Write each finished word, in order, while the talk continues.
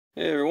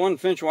Hey everyone,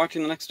 Finch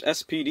watching the next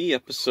SPD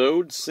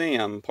episode,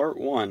 Sam, Part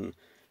 1.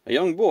 A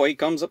young boy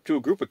comes up to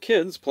a group of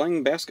kids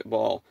playing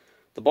basketball.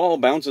 The ball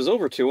bounces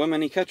over to him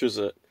and he catches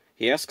it.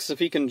 He asks if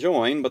he can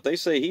join, but they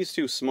say he's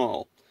too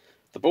small.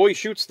 The boy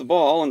shoots the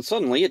ball and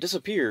suddenly it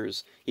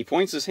disappears. He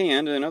points his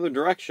hand in another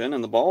direction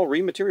and the ball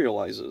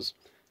rematerializes.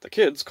 The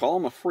kids call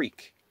him a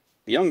freak.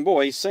 The young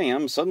boy,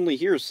 Sam, suddenly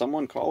hears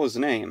someone call his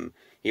name.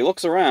 He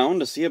looks around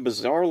to see a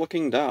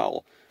bizarre-looking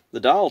doll. The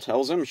doll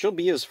tells him she'll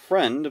be his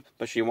friend,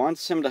 but she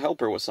wants him to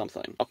help her with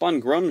something. Up on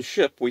Grum's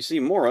ship, we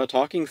see Mora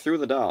talking through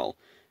the doll.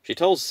 She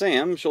tells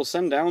Sam she'll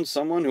send down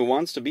someone who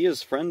wants to be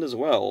his friend as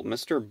well,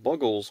 Mr.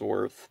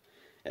 Bugglesworth.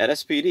 At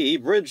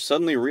SPD, Bridge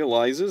suddenly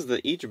realizes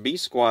that each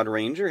B-Squad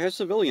Ranger has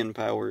civilian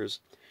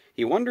powers.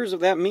 He wonders if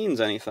that means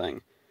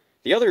anything.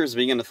 The others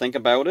begin to think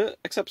about it,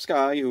 except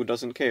Skye, who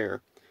doesn't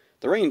care.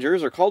 The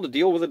Rangers are called to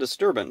deal with a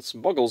disturbance.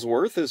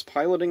 Bugglesworth is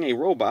piloting a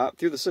robot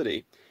through the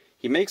city.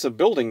 He makes a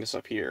building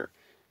disappear.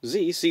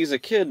 Z sees a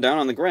kid down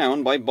on the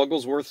ground by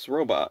Bugglesworth's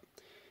robot.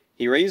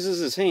 He raises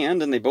his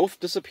hand and they both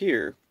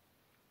disappear.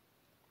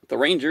 The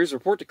Rangers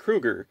report to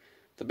Kruger.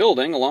 The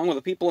building, along with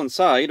the people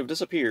inside, have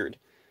disappeared.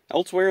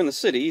 Elsewhere in the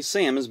city,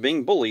 Sam is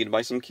being bullied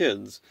by some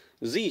kids.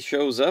 Z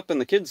shows up and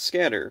the kids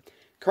scatter.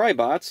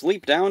 Crybots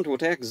leap down to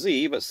attack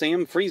Z, but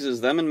Sam freezes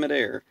them in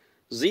midair.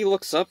 Z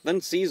looks up, then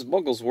sees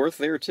Bugglesworth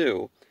there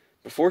too.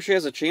 Before she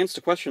has a chance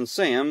to question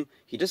Sam,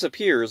 he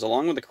disappears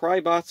along with the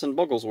Crybots and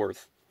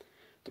Bugglesworth.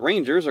 The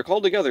Rangers are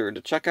called together to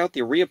check out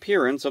the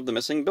reappearance of the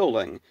missing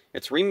building.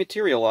 It's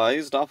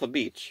rematerialized off a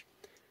beach.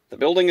 The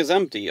building is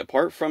empty,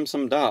 apart from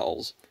some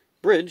dolls.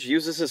 Bridge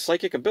uses his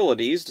psychic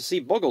abilities to see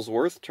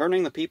Bugglesworth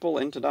turning the people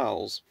into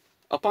dolls.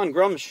 Up on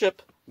Grum's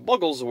ship,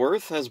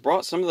 Bugglesworth has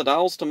brought some of the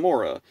dolls to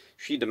Mora.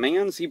 She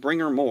demands he bring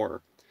her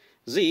more.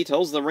 Z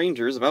tells the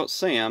Rangers about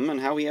Sam and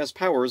how he has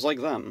powers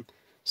like them.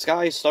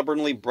 Skye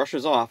stubbornly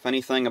brushes off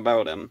anything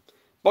about him.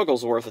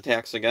 Bugglesworth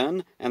attacks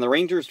again, and the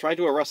Rangers try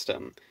to arrest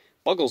him.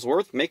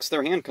 Bugglesworth makes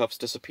their handcuffs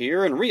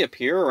disappear and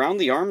reappear around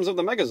the arms of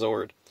the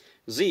Megazord.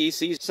 Z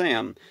sees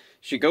Sam.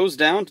 She goes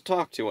down to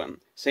talk to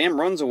him.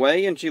 Sam runs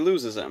away and she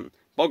loses him.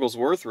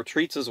 Bugglesworth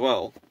retreats as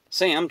well.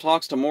 Sam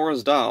talks to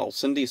Mora's doll,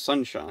 Cindy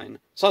Sunshine.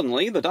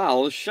 Suddenly, the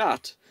doll is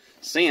shot.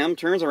 Sam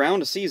turns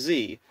around to see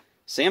Z.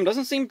 Sam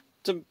doesn't seem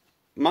to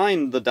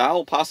mind the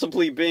doll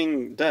possibly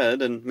being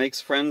dead and makes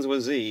friends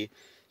with Z.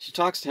 She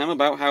talks to him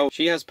about how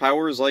she has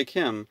powers like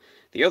him.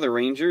 The other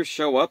Rangers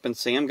show up and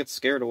Sam gets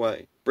scared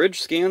away.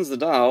 Bridge scans the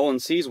doll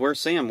and sees where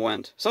Sam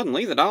went.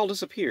 Suddenly, the doll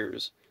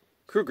disappears.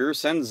 Kruger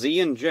sends Z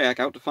and Jack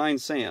out to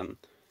find Sam.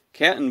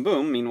 Cat and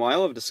Boom,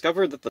 meanwhile, have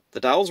discovered that the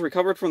dolls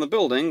recovered from the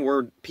building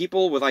were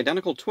people with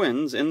identical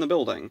twins in the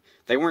building.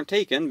 They weren't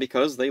taken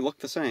because they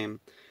looked the same.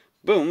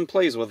 Boom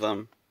plays with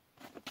them.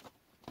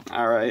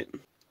 Alright.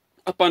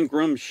 Up on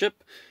Grum's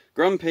ship,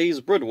 Grum pays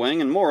Broodwing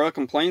and Mora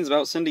complains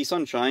about Cindy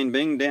Sunshine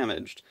being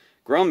damaged.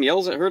 Grum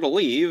yells at her to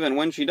leave, and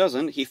when she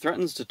doesn't, he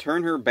threatens to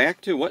turn her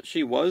back to what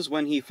she was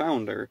when he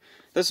found her.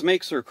 This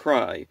makes her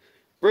cry.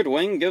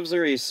 Broodwing gives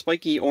her a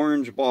spiky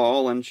orange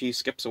ball, and she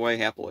skips away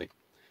happily.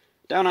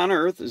 Down on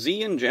Earth,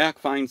 Z and Jack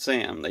find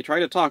Sam. They try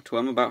to talk to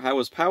him about how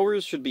his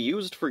powers should be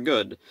used for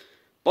good.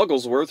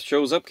 Bugglesworth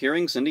shows up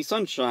carrying Cindy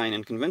Sunshine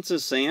and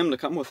convinces Sam to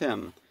come with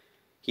him.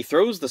 He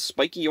throws the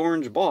spiky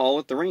orange ball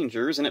at the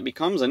Rangers, and it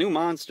becomes a new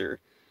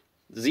monster.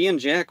 Z and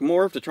Jack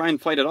morph to try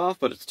and fight it off,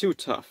 but it's too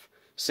tough.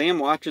 Sam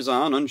watches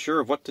on, unsure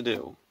of what to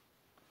do.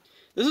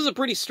 This is a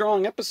pretty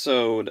strong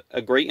episode.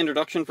 A great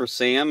introduction for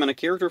Sam and a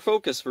character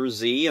focus for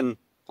Z and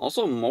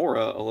also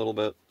Mora a little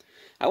bit.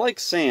 I like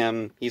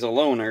Sam. He's a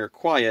loner,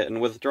 quiet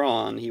and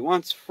withdrawn. He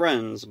wants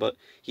friends, but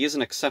he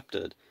isn't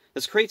accepted.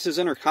 This creates his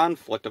inner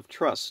conflict of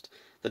trust.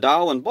 The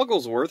doll and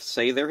Bugglesworth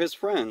say they're his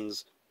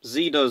friends.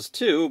 Z does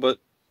too, but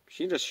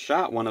she just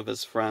shot one of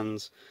his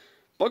friends.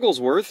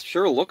 Bugglesworth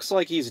sure looks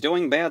like he's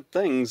doing bad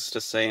things to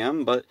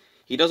Sam, but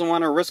he doesn't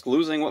want to risk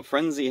losing what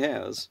friends he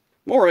has.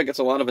 Mora gets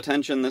a lot of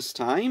attention this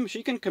time.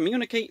 She can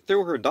communicate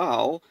through her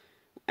doll,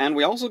 and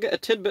we also get a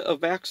tidbit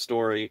of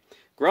backstory.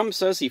 Grum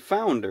says he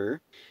found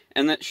her,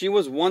 and that she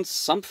was once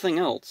something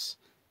else.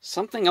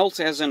 Something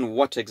else as in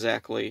what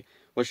exactly?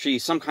 Was she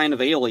some kind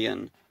of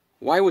alien?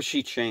 Why was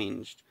she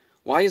changed?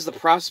 Why is the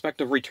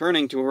prospect of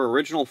returning to her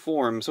original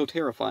form so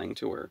terrifying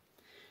to her?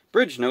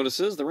 Bridge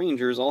notices the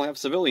Rangers all have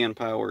civilian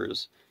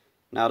powers.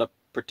 Not a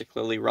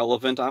particularly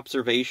relevant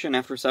observation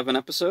after 7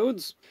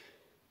 episodes.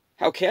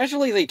 How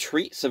casually they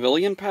treat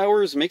civilian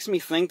powers makes me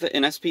think that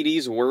in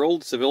SPD's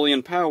world,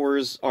 civilian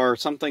powers are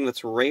something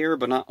that's rare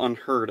but not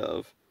unheard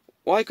of.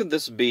 Why could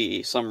this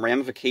be? Some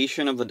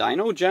ramification of the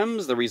Dino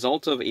Gems, the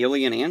result of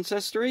alien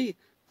ancestry?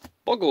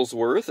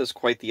 Bugglesworth is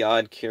quite the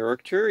odd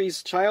character.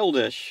 He's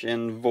childish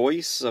in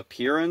voice,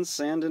 appearance,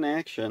 and in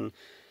action.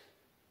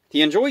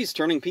 He enjoys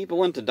turning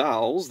people into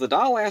dolls. The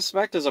doll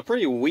aspect is a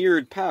pretty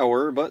weird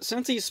power, but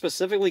since he's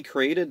specifically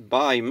created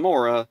by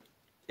Mora,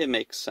 it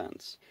makes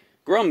sense.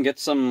 Grum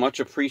gets some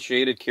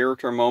much-appreciated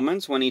character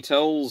moments when he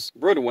tells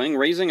Broodwing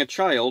raising a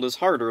child is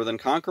harder than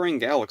conquering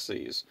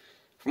galaxies.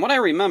 From what I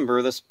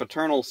remember, this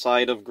paternal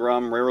side of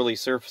Grum rarely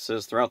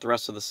surfaces throughout the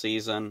rest of the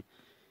season.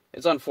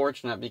 It's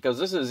unfortunate because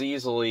this is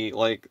easily,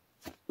 like,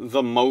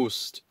 the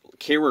most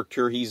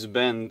character he's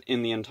been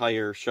in the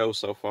entire show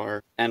so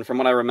far. And from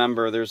what I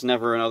remember, there's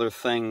never another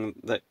thing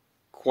that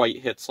quite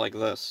hits like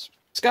this.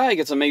 Sky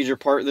gets a major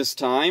part this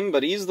time,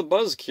 but he's the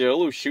buzzkill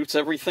who shoots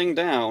everything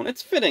down.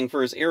 It's fitting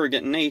for his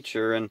arrogant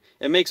nature, and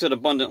it makes it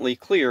abundantly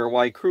clear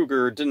why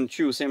Kruger didn't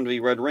choose him to be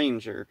Red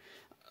Ranger.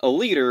 A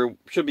leader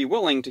should be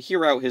willing to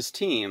hear out his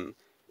team.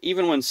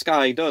 Even when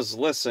Sky does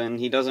listen,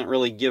 he doesn't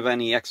really give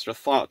any extra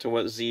thought to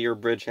what Z or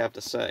Bridge have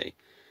to say.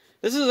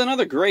 This is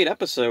another great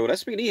episode.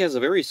 SPD has a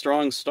very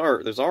strong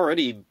start. There's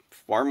already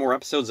far more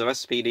episodes of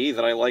SPD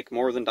that I like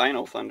more than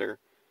Dino Thunder.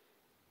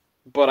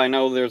 But I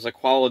know there's a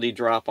quality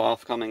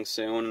drop-off coming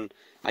soon.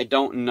 I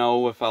don't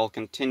know if I'll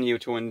continue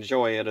to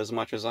enjoy it as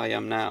much as I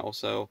am now,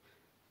 so...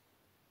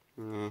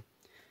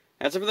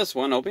 That's it for this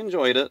one. Hope you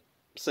enjoyed it.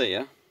 See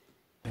ya.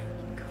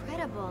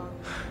 Incredible.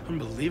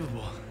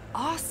 Unbelievable.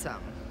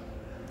 Awesome.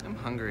 I'm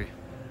hungry.